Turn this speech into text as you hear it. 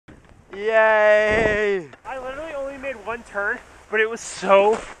Yay! I literally only made one turn, but it was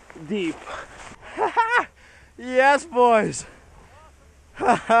so deep. Yes, boys!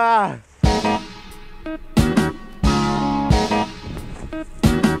 Haha!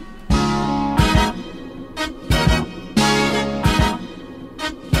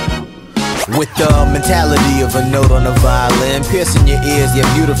 With the mentality of a note on a violin, piercing your ears, yet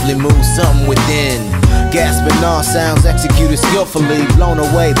beautifully moves something within. Gasping on sounds executed skillfully, blown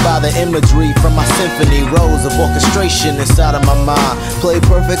away by the imagery from my symphony. Rows of orchestration inside of my mind, play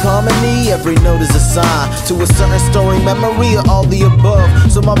perfect harmony, every note is a sign to a certain story, memory, or all the above.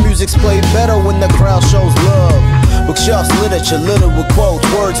 So my music's played better when the crowd shows love. Bookshelves, literature, littered with quotes,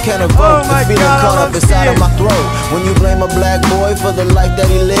 words can't evoke the feeling caught up inside of my throat. When you blame a black boy for the life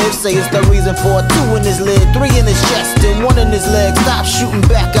that he lives, say it's the reason for 2 in his lid, 3 in his chest, and 1 in his leg. Stop shooting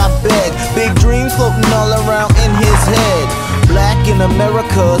back, I beg. Big dreams floating all around in his head. Black in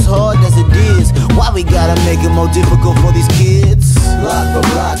America, as hard as it is, why we gotta make it more difficult for these kids? Block for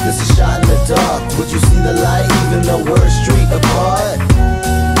block, this is shot in the dark. Would you see the light even though we're a street apart?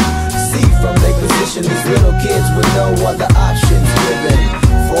 See from their position, these little kids with no other options given,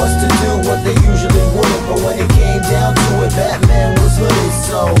 forced to do what they usually wouldn't. But when it came down to it, Batman was hooded.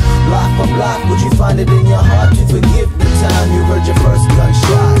 So block for block, would you find it in your heart to forgive the time you heard your first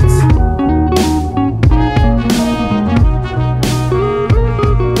gunshots?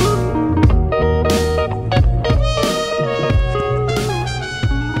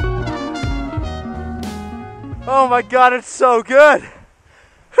 Oh my God, it's so good!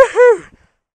 Woo-hoo.